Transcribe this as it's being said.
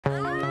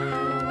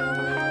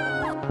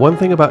One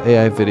thing about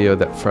AI video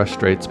that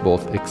frustrates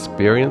both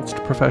experienced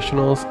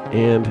professionals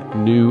and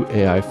new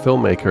AI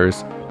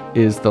filmmakers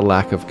is the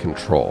lack of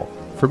control.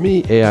 For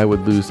me, AI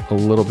would lose a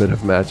little bit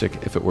of magic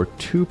if it were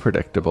too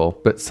predictable,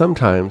 but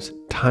sometimes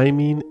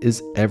timing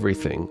is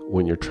everything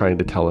when you're trying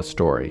to tell a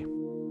story.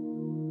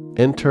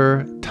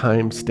 Enter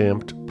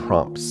time-stamped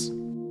prompts.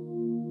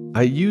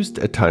 I used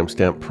a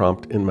timestamp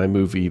prompt in my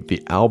movie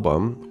The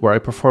Album, where I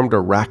performed a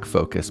rack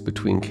focus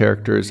between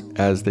characters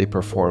as they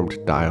performed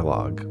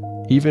dialogue.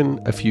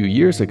 Even a few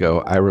years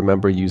ago, I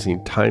remember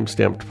using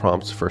timestamped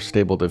prompts for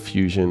Stable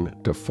Diffusion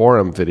to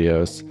forum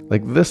videos,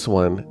 like this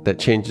one that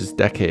changes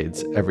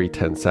decades every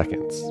 10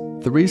 seconds.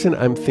 The reason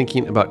I'm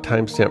thinking about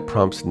timestamp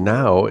prompts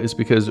now is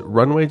because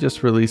Runway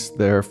just released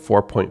their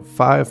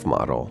 4.5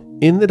 model.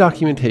 In the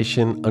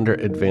documentation under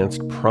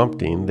advanced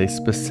prompting, they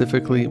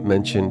specifically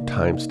mention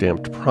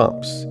timestamped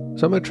prompts.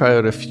 So I'm going to try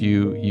out a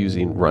few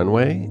using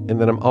Runway, and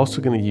then I'm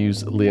also going to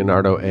use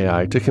Leonardo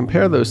AI to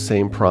compare those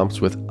same prompts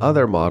with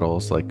other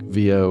models like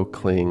VO,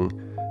 Kling,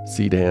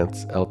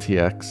 Seedance,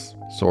 LTX,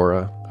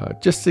 Sora,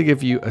 just to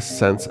give you a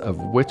sense of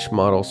which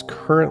models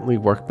currently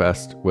work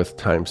best with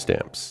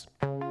timestamps.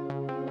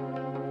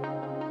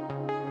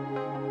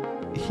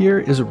 Here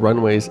is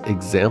Runway's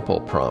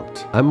example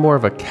prompt. I'm more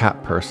of a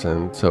cat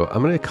person, so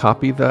I'm going to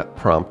copy that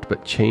prompt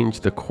but change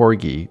the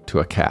corgi to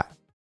a cat.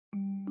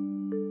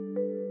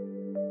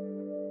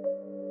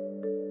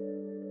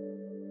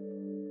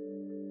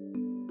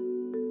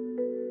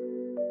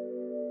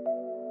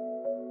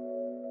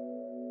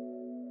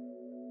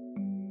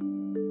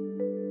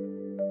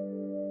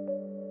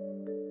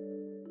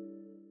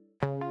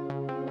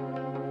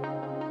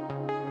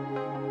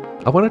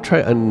 I want to try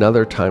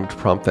another timed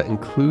prompt that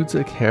includes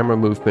a camera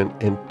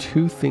movement and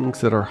two things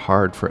that are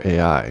hard for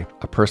AI,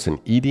 a person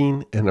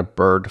eating and a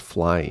bird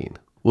flying.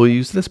 We'll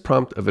use this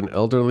prompt of an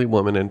elderly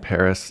woman in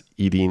Paris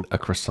eating a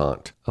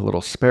croissant. A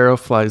little sparrow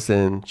flies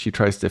in, she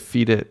tries to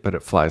feed it, but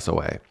it flies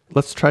away.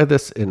 Let's try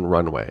this in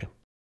Runway.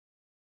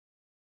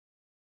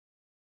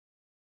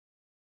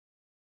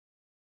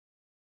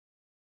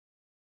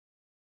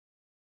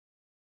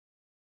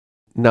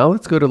 Now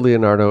let's go to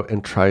Leonardo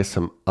and try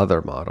some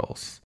other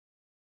models.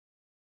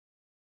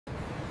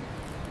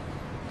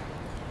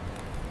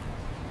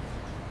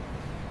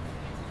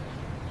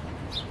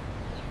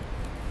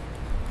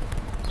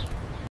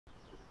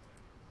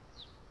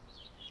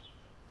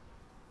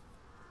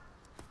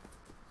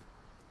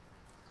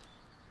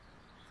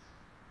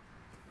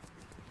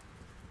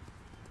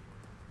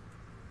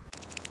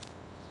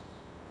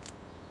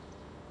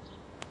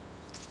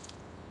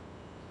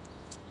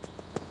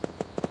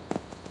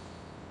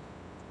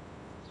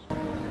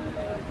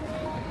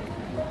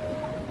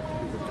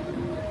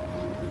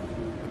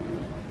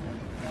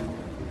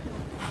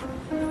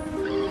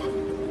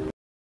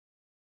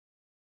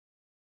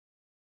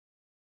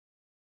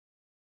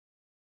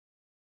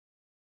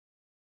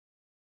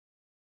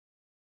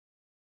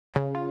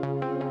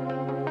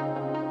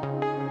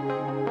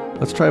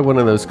 Let's try one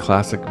of those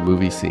classic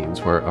movie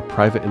scenes where a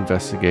private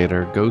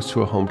investigator goes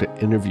to a home to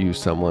interview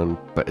someone,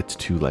 but it's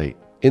too late.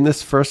 In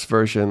this first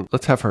version,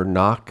 let's have her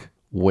knock,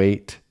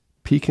 wait,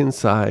 peek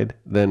inside,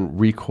 then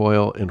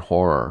recoil in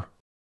horror.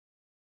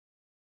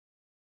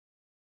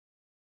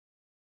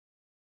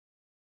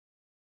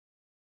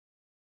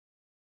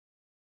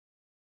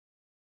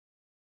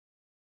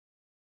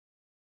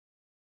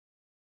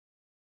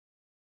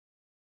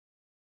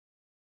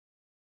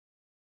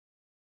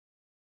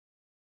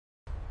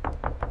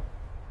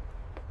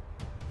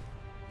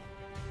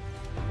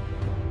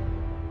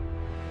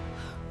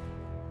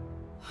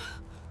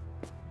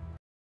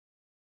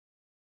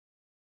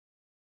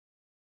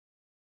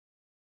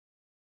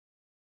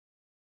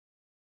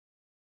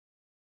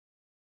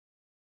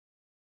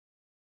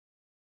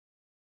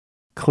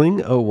 Kling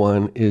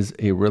 01 is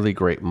a really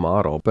great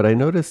model, but I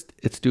noticed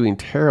it's doing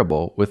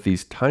terrible with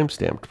these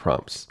timestamped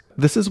prompts.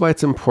 This is why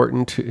it's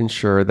important to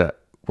ensure that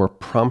we're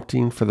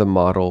prompting for the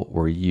model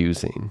we're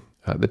using.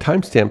 The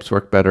timestamps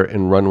work better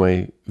in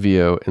Runway,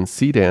 VO, and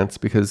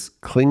Seedance because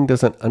Kling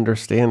doesn't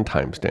understand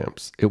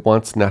timestamps. It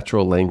wants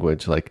natural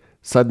language like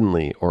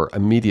suddenly or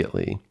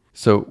immediately.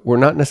 So we're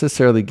not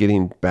necessarily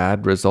getting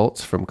bad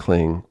results from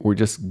Kling, we're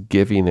just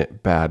giving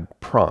it bad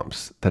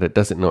prompts that it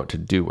doesn't know what to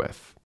do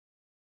with.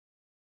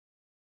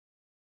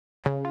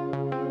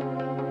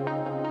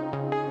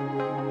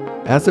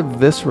 As of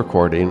this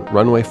recording,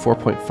 Runway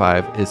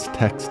 4.5 is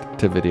text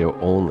to video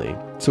only,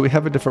 so we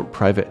have a different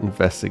private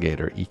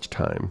investigator each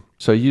time.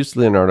 So I used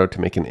Leonardo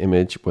to make an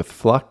image with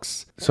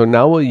flux. So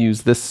now we'll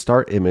use this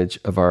start image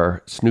of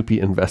our Snoopy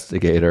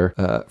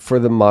investigator for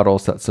the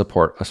models that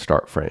support a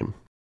start frame.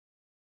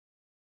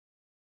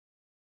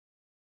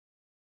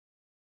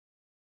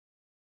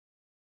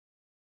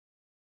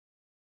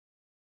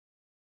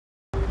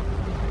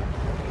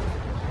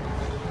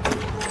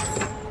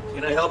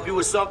 Can I help you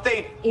with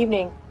something?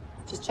 Evening.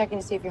 Just checking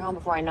to see if you're home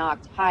before I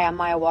knocked. Hi, I'm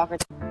Maya Walker.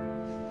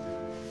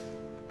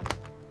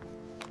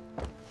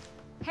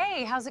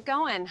 Hey, how's it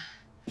going?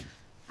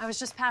 I was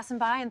just passing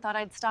by and thought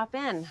I'd stop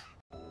in.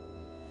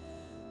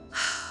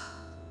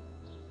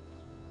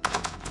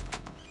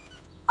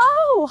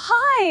 Oh,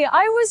 hi!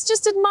 I was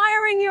just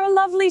admiring your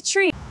lovely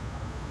tree.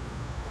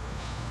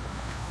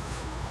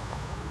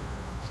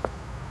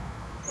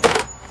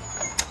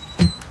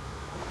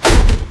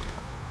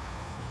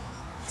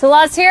 So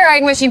last here, I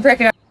can machine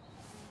prick it up.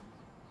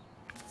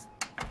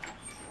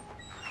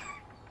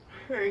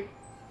 Hey.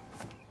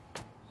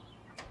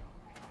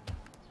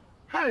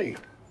 Hey.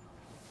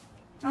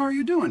 How are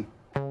you doing?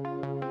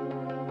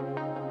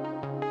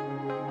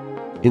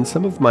 In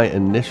some of my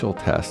initial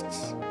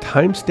tests,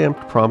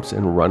 timestamped prompts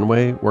in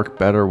Runway work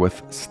better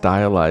with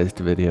stylized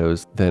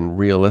videos than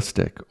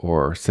realistic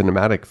or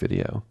cinematic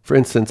video. For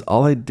instance,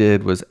 all I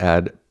did was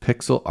add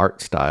pixel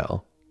art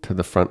style to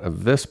the front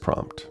of this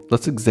prompt.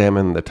 Let's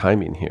examine the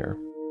timing here.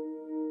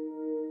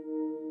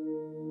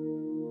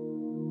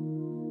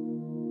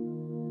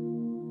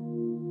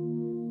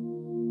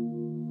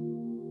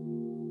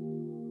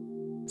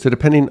 So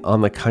depending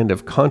on the kind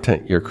of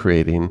content you're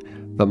creating,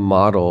 the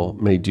model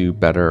may do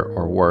better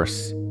or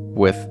worse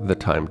with the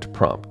timed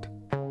prompt.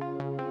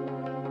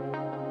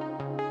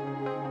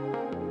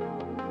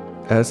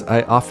 As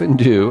I often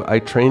do, I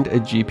trained a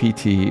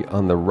GPT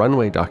on the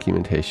Runway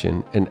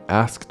documentation and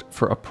asked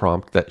for a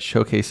prompt that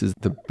showcases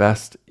the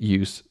best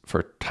use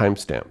for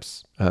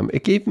timestamps.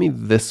 It gave me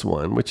this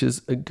one, which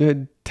is a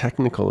good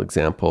technical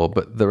example,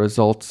 but the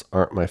results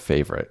aren't my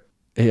favorite.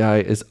 AI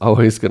is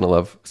always going to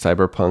love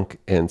cyberpunk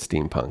and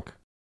steampunk.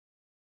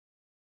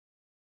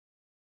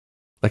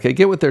 Like, I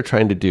get what they're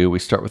trying to do. We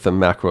start with a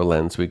macro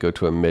lens, we go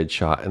to a mid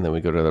shot, and then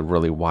we go to the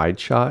really wide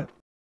shot,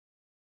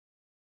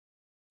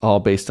 all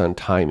based on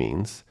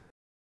timings.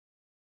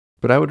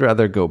 But I would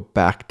rather go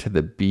back to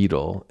the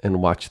beetle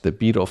and watch the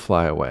beetle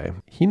fly away.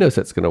 He knows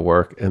it's going to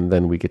work, and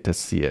then we get to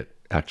see it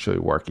actually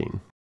working.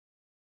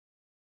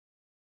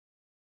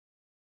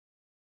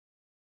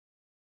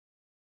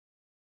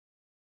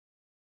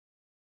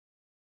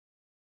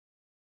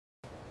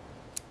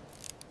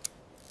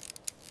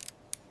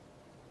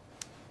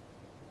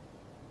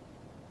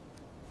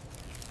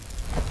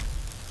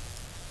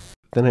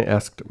 Then I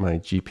asked my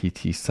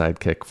GPT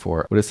sidekick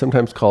for what is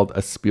sometimes called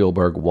a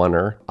Spielberg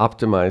oneer,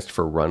 optimized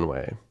for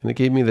Runway. And it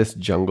gave me this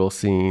jungle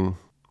scene.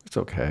 It's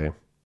okay.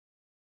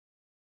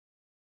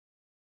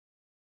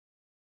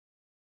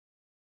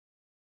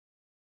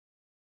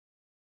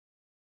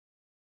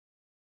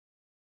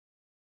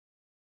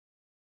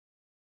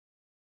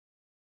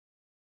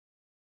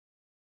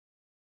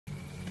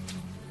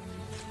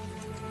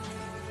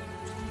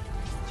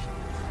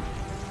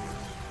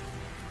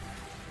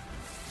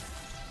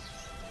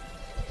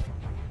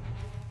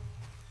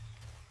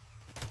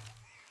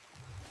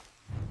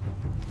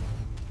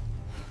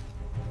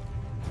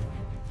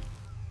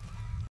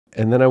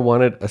 And then I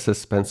wanted a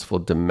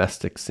suspenseful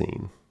domestic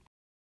scene.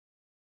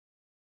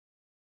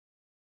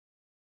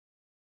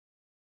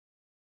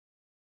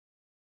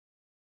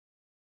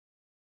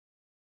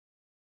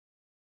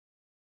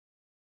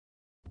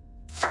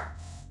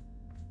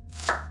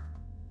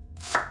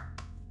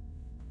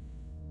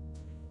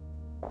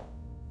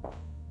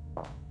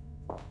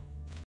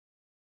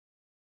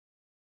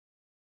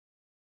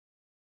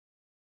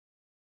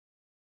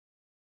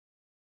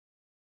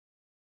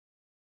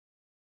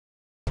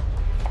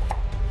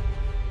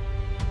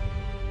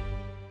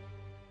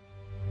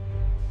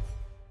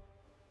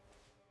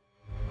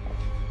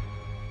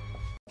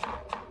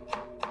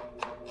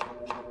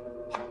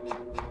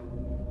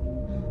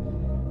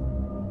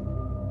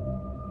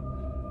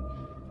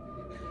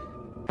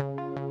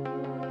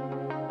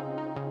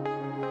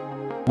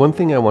 One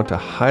thing I want to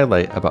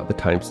highlight about the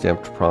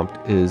timestamped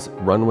prompt is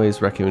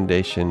Runway's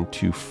recommendation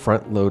to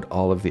front load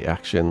all of the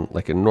action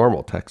like a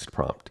normal text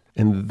prompt,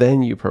 and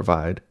then you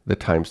provide the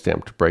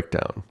timestamped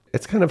breakdown.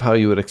 It's kind of how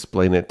you would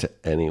explain it to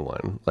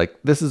anyone. Like,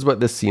 this is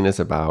what this scene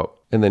is about,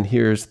 and then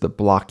here's the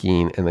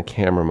blocking and the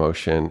camera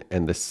motion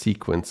and the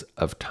sequence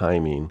of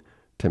timing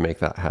to make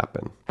that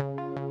happen.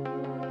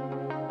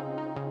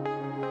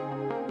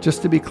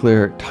 Just to be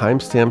clear,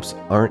 timestamps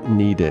aren't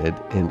needed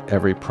in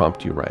every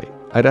prompt you write.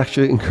 I'd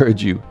actually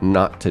encourage you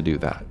not to do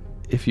that.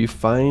 If you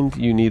find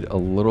you need a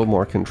little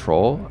more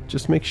control,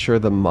 just make sure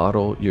the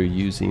model you're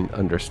using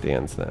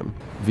understands them.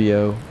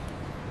 VO,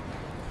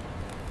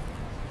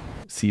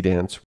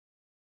 Seedance,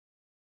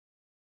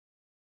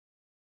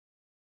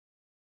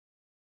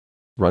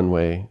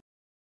 Runway,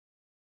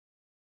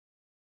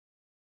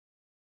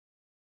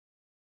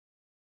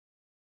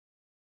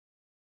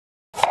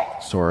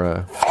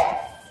 Sora,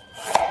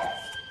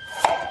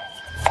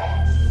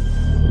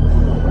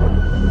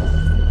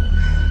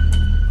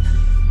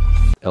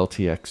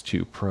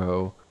 LTX2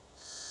 Pro.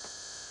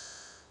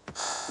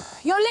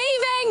 You're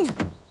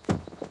leaving!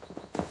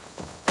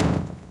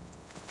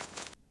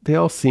 They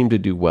all seem to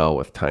do well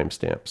with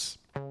timestamps.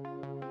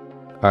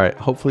 All right,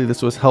 hopefully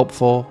this was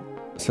helpful.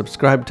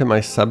 Subscribe to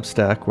my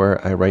Substack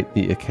where I write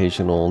the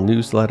occasional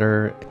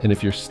newsletter. And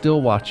if you're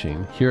still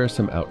watching, here are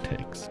some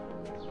outtakes.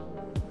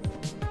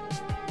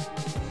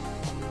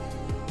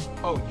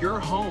 Oh,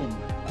 you're home.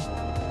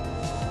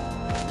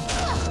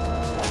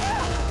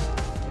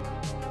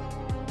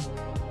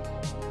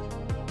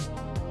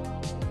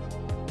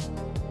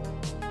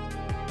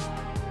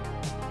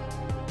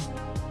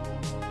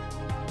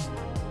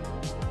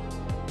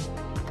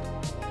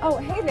 Oh,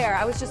 hey there.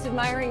 I was just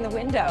admiring the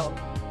window.